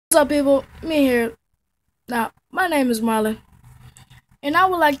What's up, people? Me here. Now, my name is Marlon, and I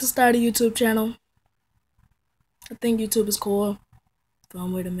would like to start a YouTube channel. I think YouTube is cool.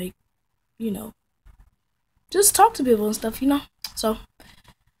 Fun way to make, you know, just talk to people and stuff. So,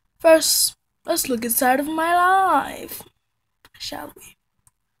 first, let's look inside of my life, shall we?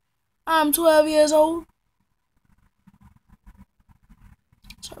 I'm 12 years old.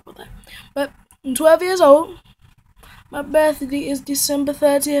 Sorry about that. But I'm 12 years old. My birthday is December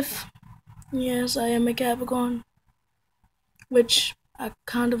 30th. Yes, I am a Capricorn, which I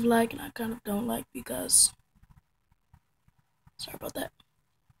kind of like and I kind of don't like because, sorry about that.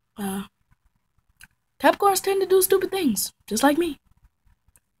 Capricorns tend to do stupid things, just like me.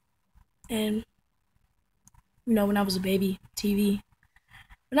 And, when I was a baby, when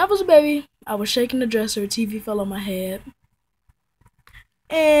I was a baby, I was shaking the dresser, TV fell on my head.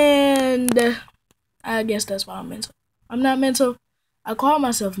 And I guess that's why I'm mental. I'm not mental. I call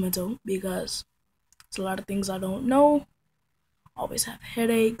myself mental because it's a lot of things I don't know. Always have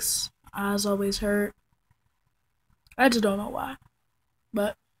headaches, eyes always hurt. I just don't know why.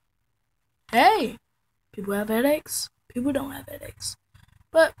 But, hey, people have headaches, people don't have headaches.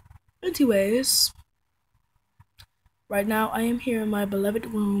 But, anyways, right now I am here in my beloved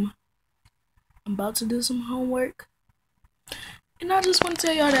room. I'm about to do some homework. And I just want to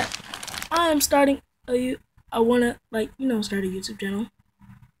tell y'all that I am starting I want to, start a YouTube channel.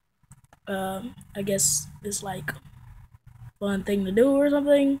 I guess it's like fun thing to do or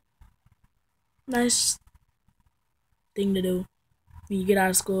something. Nice thing to do when you get out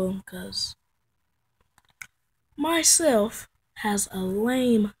of school, because myself has a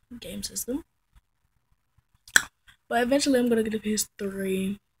lame game system. But eventually I'm going to get a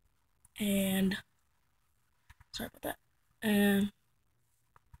PS3 and sorry about that. And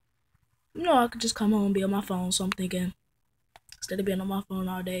I could just come home and be on my phone, so I'm thinking instead of being on my phone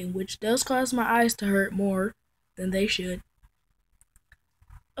all day, which does cause my eyes to hurt more than they should.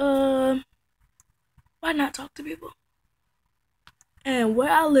 Why not talk to people? And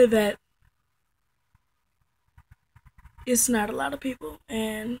where I live at, it's not a lot of people,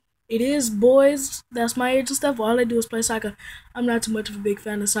 and it is boys that's my age and stuff. All they do is play soccer. I'm not too much of a big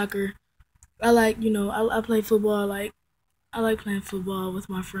fan of soccer. I like, I play football. I like playing football with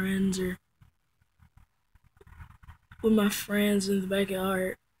my friends or with my friends in the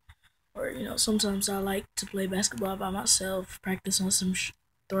backyard. Or, sometimes I like to play basketball by myself, practice on some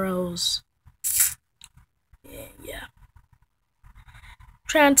throws. Yeah.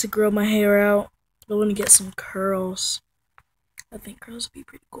 Trying to grow my hair out. I want to get some curls. I think curls would be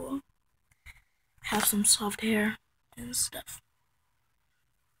pretty cool. Have some soft hair and stuff.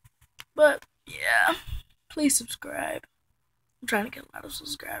 But, yeah. Please subscribe. I'm trying to get a lot of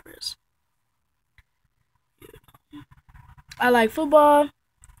subscribers. I like football.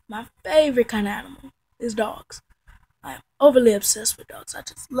 My favorite kind of animal is dogs. I am overly obsessed with dogs. I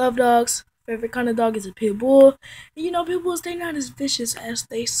just love dogs. Favorite kind of dog is a pit bull. And pit bulls, they're not as vicious as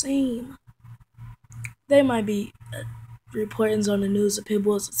they seem. They might be reportings on the news of pit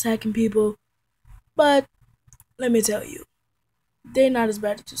bulls attacking people, but let me tell you, they're not as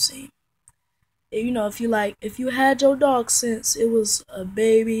bad as you seem. If you had your dog since it was a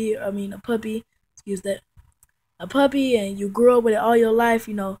puppy, excuse that, a puppy, and you grew up with it all your life,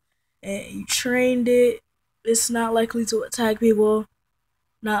 and you trained it, it's not likely to attack people,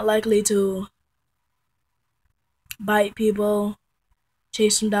 not likely to bite people,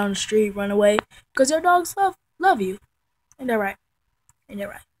 chase them down the street, run away, because your dogs love you. Ain't that right? Ain't that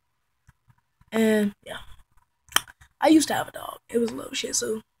right? And yeah, I used to have a dog. It was a little Shih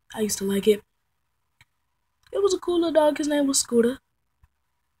Tzu. I used to like it. It was a cool little dog. His name was Scooter.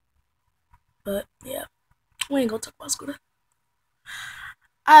 But yeah, we ain't gonna talk about Scooter.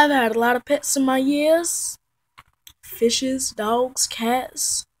 I've had a lot of pets in my years. Fishes, dogs,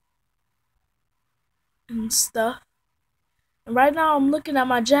 cats, and stuff. And right now I'm looking at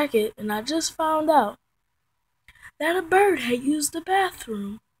my jacket and I just found out that a bird had used the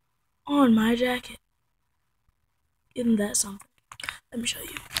bathroom on my jacket. Isn't that something? Let me show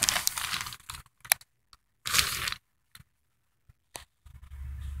you.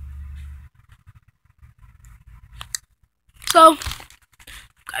 So,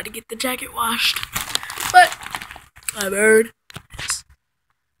 gotta get the jacket washed. But a bird has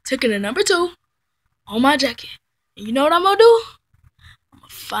taken a number 2 on my jacket. And you know what I'm gonna do? I'm gonna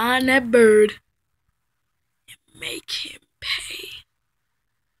find that bird and make him pay.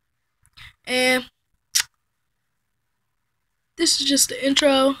 And this is just the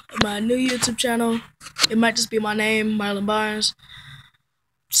intro of my new YouTube channel. It might just be my name, Marlon Barnes.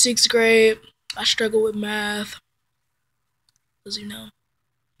 6th grade. I struggle with math. Because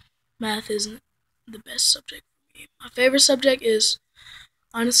Math isn't the best subject for me. My favorite subject is,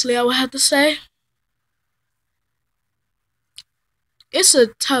 honestly, I would have to say, it's a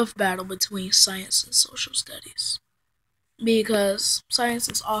tough battle between science and social studies. Because science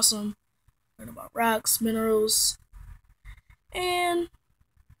is awesome, learn about rocks, minerals, and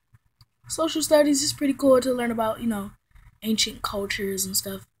social studies is pretty cool to learn about, ancient cultures and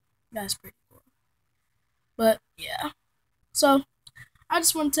stuff. That's pretty cool. But yeah. So I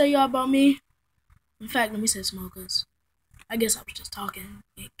just want to tell y'all about me. In fact, let me say some more because I guess I was just talking,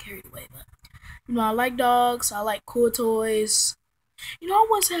 get carried away. But I like dogs. I like cool toys. I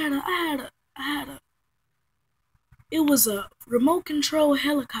once had a. It was a remote control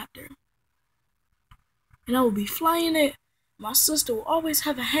helicopter, and I would be flying it. My sister would always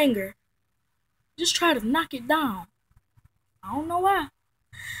have a hanger. Just try to knock it down. I don't know why.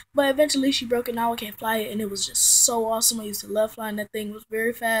 But eventually she broke it. Now I can't fly it, and it was just so awesome. I used to love flying that thing. It was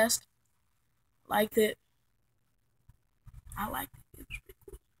very fast. Liked it. I liked it. It was pretty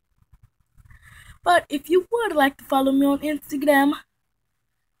cool. But if you would like to follow me on Instagram,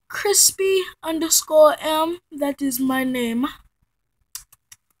 crispy_m, that is my name.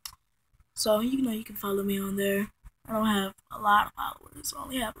 So you can follow me on there. I don't have a lot of followers. I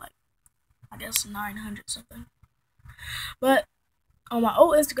only have I guess 900 something. But on my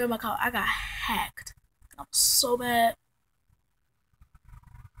old Instagram account, I got hacked. I was so mad.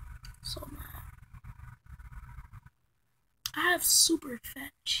 So mad. I have super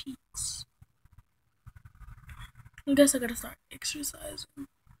fat cheeks. I guess I gotta start exercising.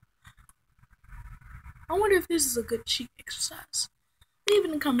 I wonder if this is a good cheek exercise. Leave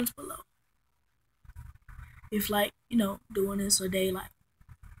in the comments below. If doing this a day,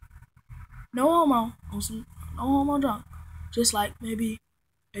 no homo on some no homo junk. Just maybe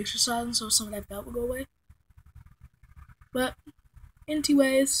exercising so some of that fat will go away. But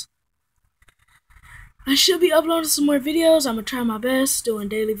anyways, I should be uploading some more videos. I'm gonna try my best doing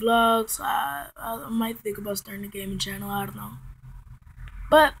daily vlogs. I might think about starting a gaming channel. I don't know.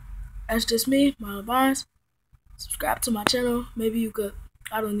 But that's just me, Marlon Barnes. Subscribe to my channel. Maybe you could.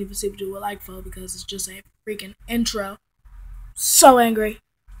 I don't even see what you would like for because it's just a freaking intro. So angry.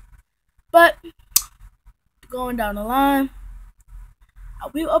 But going down the line, I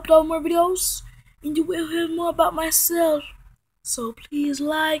will upload more videos and you will hear more about myself. So please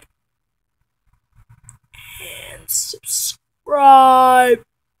like and subscribe.